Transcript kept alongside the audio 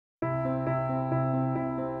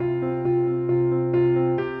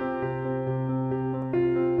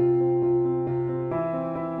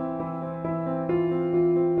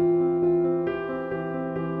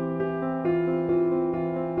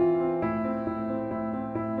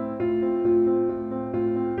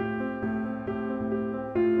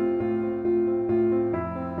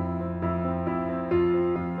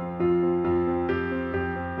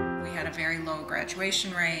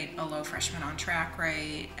graduation rate, a low freshman on track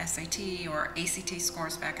rate, SAT or ACT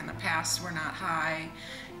scores back in the past were not high.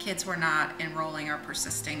 Kids were not enrolling or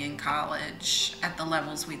persisting in college at the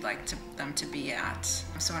levels we'd like them to be at.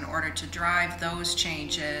 So in order to drive those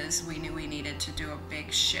changes, we knew we needed to do a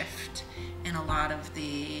big shift in a lot of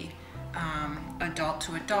the adult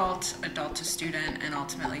to adult, adult to student, and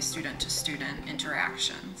ultimately student to student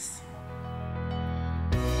interactions.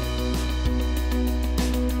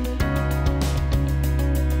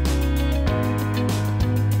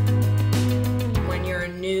 When you're a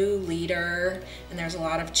new leader and there's a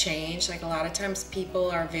lot of change, like a lot of times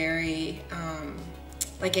people are very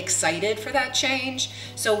excited for that change.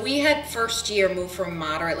 So we had first year moved from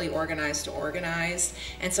moderately organized to organized,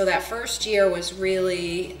 and so that first year was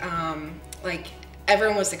really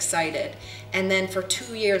everyone was excited, and then for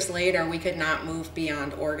 2 years later we could not move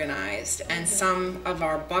beyond organized, and some of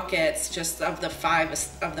our buckets, just of the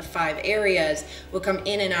five areas, would come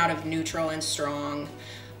in and out of neutral and strong,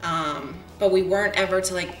 but we weren't ever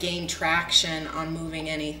to gain traction on moving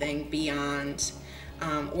anything beyond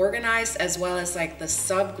organized, as well as the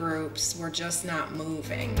subgroups were just not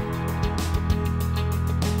moving.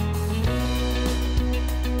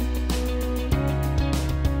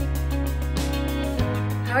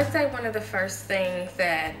 I would say one of the first things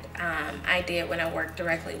that I did when I worked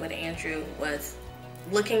directly with Andrew was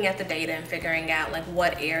looking at the data and figuring out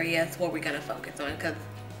what areas were we going to focus on, because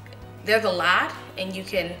there's a lot and you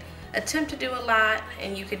can attempt to do a lot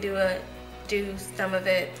and you could do some of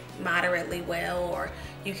it moderately well, or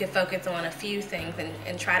you can focus on a few things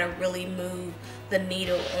and try to really move the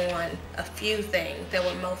needle on a few things that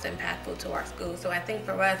were most impactful to our school. So I think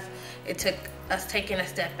for us, it took us taking a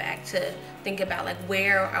step back to think about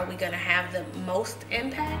where are we going to have the most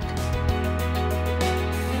impact.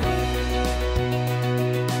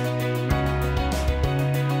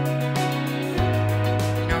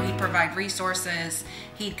 Provide resources,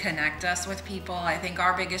 he'd connect us with people. I think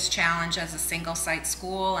our biggest challenge as a single site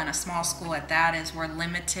school, and a small school at that, is we're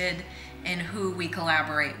limited in who we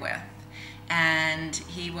collaborate with. And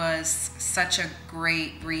he was such a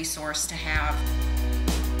great resource to have.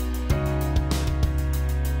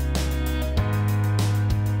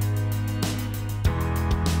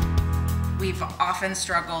 We've often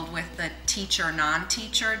struggled with the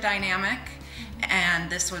teacher-non-teacher dynamic. And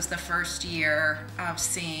this was the first year of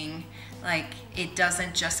seeing it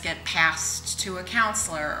doesn't just get passed to a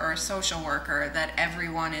counselor or a social worker, that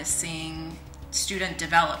everyone is seeing student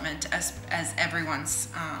development as everyone's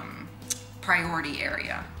priority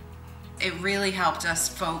area. It really helped us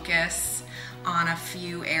focus on a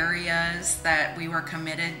few areas that we were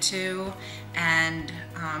committed to and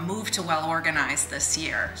move to well organized this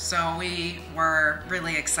year. So we were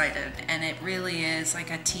really excited, and it really is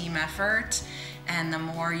a team effort. And the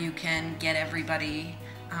more you can get everybody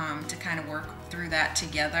to kind of work through that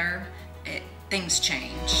together, things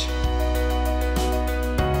change.